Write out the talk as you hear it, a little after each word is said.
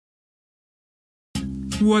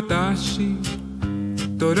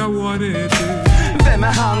Vem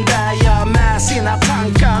är han där, jag med sina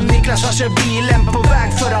tankar? Niklas kör bilen på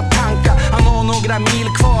väg för att tanka. Han har några mil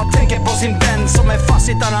kvar, tänker på sin vän som är fast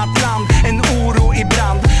i ett annat land. En oro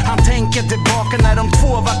ibland. Han tänker tillbaka när de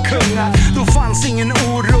två var kungar. Då fanns ingen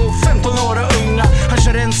oro, 15 år och unga. Han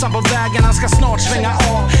kör ensam på vägen, han ska snart svänga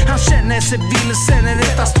av. Han känner sig vilsen i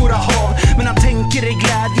detta stora hav. Men han tänker i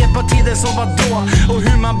glädje på tiden som var då. Och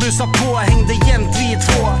hur man busar på, hängde jämt vid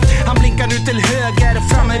två. Han blinkar ut till höger,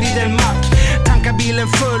 framme vid en mack. Tankar bilen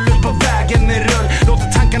full upp på vägen med rull.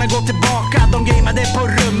 Låter tankarna gå tillbaka, de gamade på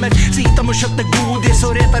rummet. Så gick de och köpte godis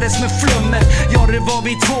och retades med flummet. Ja, det var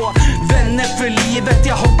vi två, vänner för livet.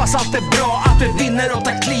 Jag hoppas allt är bra, att du vinner och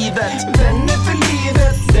tar klivet. Vänner för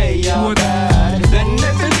livet, dig jag bär.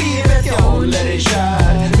 Vänner för livet, jag håller dig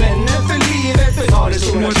kär. Vänner för livet, vi tar det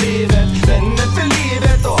stora klivet. Vänner för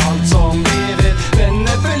livet och allt som livet.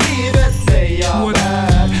 Vänner för livet, dig jag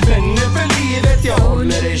bär. Vänner för livet, jag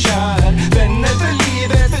håller dig kär. Vänner för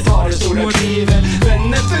livet, vi tar det stora klivet.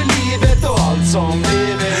 Vänner för livet och allt som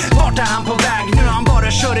livet. Vart är han på väg? Nu han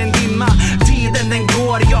bara kör en dimma. Tiden den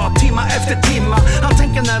går, ja, timma efter timma. Han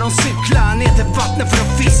tänker när de cyklar ner till vattnet för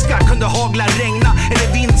att fiska. Kunde hagla, regna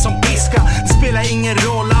eller vind som piska. Det spelar ingen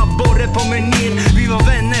roll, abborre på menyn. Vi var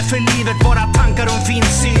vänner för livet, bara tankar om fin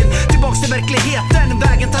syn. Tillbaks till verkligheten,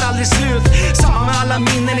 vägen tar aldrig slut. Samma med alla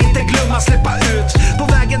minnen, inte glömma släppa ut. På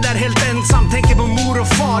vägen där helt ensam, tänker på mor och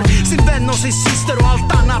far. Sin vän och sin syster och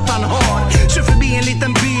allt annat han har. Kör förbi en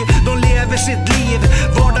liten by, de lever sitt liv.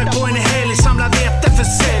 Vardag på en helg, samlar vete för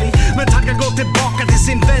sälj. Men tankar går tillbaka till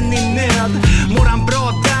sin vän i nöd. Mår han bra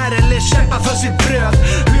där eller kämpar för sitt bröd?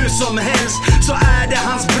 Hur som helst så är det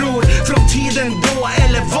hans bror. Från tiden då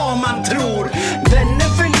eller vad man tror. Vänner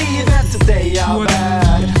för livet, dig jag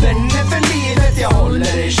bär. Vänner för livet, jag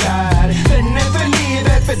håller dig kär. Vänner för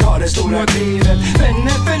livet, vi tar det stora klivet.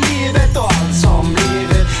 Vänner för livet och allt som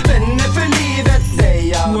livet. Vänner för livet, dig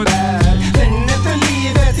jag bär. Vänner för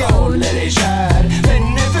livet, jag håller dig kär.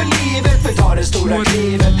 Vänner för livet, vi tar det stora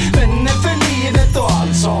klivet. Vänner för livet och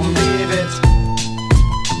allt som livet.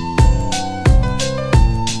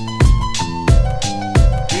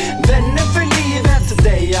 Vänner för livet,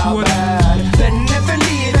 dig jag bär. Vänner för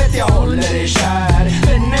livet, jag håller dig kär.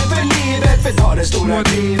 Vänner för livet, vi tar det stora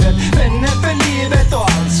klivet. Vänner för livet och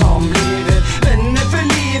allt som livet. Vänner för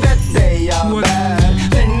livet, dig jag bär.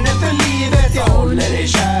 Vänner för livet, jag håller dig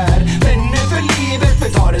kär. Vänner för livet, vi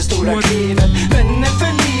tar det stora klivet.